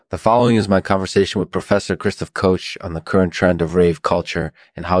The following is my conversation with Professor Christof Koch on the current trend of rave culture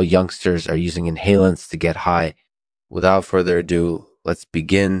and how youngsters are using inhalants to get high. Without further ado, let's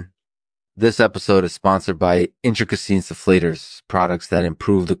begin. This episode is sponsored by Intricacy Insufflators, products that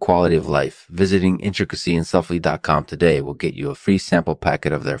improve the quality of life. Visiting intricacyinsuffly.com today will get you a free sample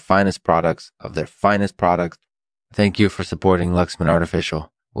packet of their finest products, Thank you for supporting Lexman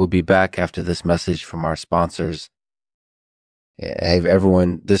Artificial. We'll be back after this message from our sponsors. Hey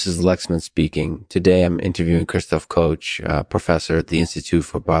everyone, this is Lexman speaking. Today I'm interviewing Christof Koch, professor at the Institute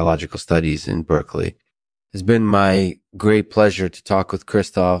for Biological Studies in Berkeley. It's been my great pleasure to talk with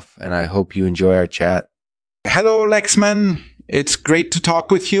Christof, and I hope you enjoy our chat. Hello, Lexman. It's great to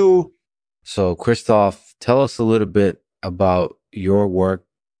talk with you. So, Christof, tell us a little bit about your work.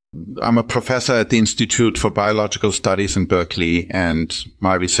 I'm a professor at the Institute for Biological Studies in Berkeley, and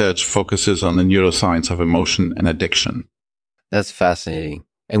my research focuses on the neuroscience of emotion and addiction. That's fascinating.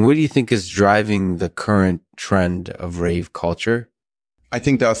 And what do you think is driving the current trend of rave culture? I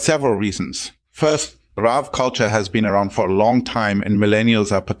think there are several reasons. First, Rave culture has been around for a long time, and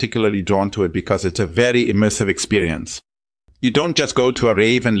millennials are particularly drawn to it because it's a very immersive experience. You don't just go to a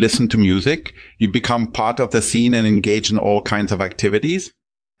rave and listen to music. You become part of the scene and engage in all kinds of activities.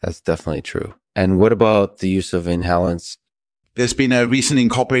 That's definitely true. And what about the use of inhalants? There's been a recent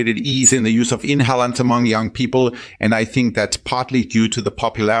incorporated ease in the use of inhalants among young people, and I think that's partly due to the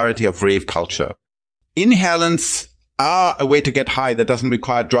popularity of rave culture. Inhalants are a way to get high that doesn't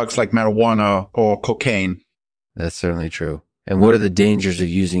require drugs like marijuana or cocaine. That's certainly true. And what are the dangers of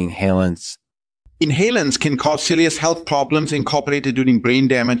using inhalants? Inhalants can cause serious health problems incorporated during brain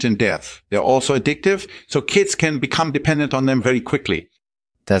damage and death. They're also addictive, so kids can become dependent on them very quickly.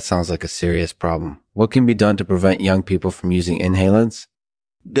 That sounds like a serious problem. What can be done to prevent young people from using inhalants?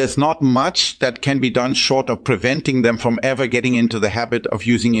 There's not much that can be done short of preventing them from ever getting into the habit of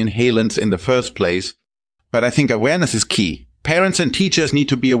using inhalants in the first place. But I think awareness is key. Parents and teachers need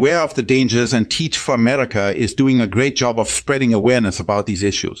to be aware of the dangers, and Teach for America is doing a great job of spreading awareness about these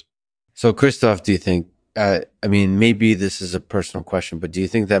issues. So, Christof, do you think, maybe this is a personal question, but do you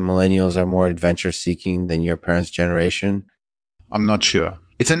think that millennials are more adventure-seeking than your parents' generation? I'm not sure.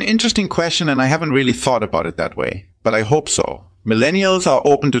 It's an interesting question, and I haven't really thought about it that way, but I hope so. Millennials are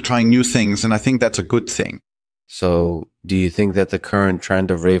open to trying new things, and I think that's a good thing. So, do you think that the current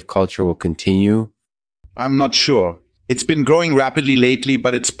trend of rave culture will continue? I'm not sure. It's been growing rapidly lately,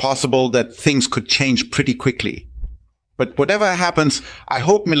 but it's possible that things could change pretty quickly. But whatever happens, I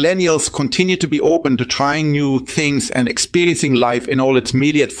hope millennials continue to be open to trying new things and experiencing life in all its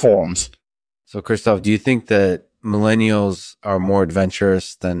myriad forms. So, Christof, do you think that millennials are more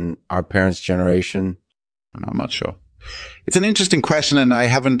adventurous than our parents' generation? I'm not sure. It's an interesting question, and I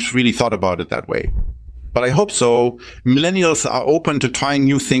haven't really thought about it that way. But I hope so. Millennials are open to trying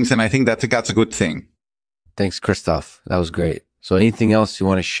new things, and I think that's a good thing. Thanks, Christof. That was great. So anything else you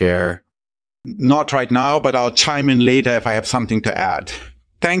want to share? Not right now, but I'll chime in later if I have something to add.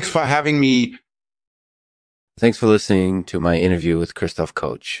 Thanks for having me. Thanks for listening to my interview with Christof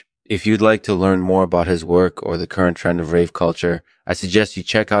Koch. If you'd like to learn more about his work or the current trend of rave culture, I suggest you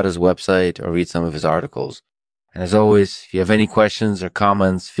check out his website or read some of his articles. And as always, if you have any questions or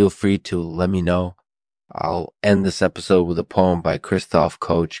comments, feel free to let me know. I'll end this episode with a poem by Christof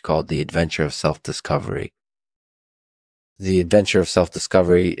Koch called The Adventure of Self-Discovery. The adventure of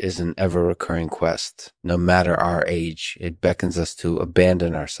self-discovery is an ever-recurring quest. No matter our age, it beckons us to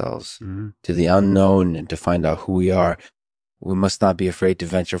abandon ourselves to the unknown and to find out who we are. We must not be afraid to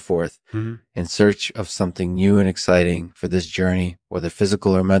venture forth in search of something new and exciting. For this journey, whether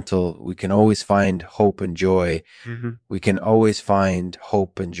physical or mental, we can always find hope and joy. We can always find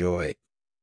hope and joy.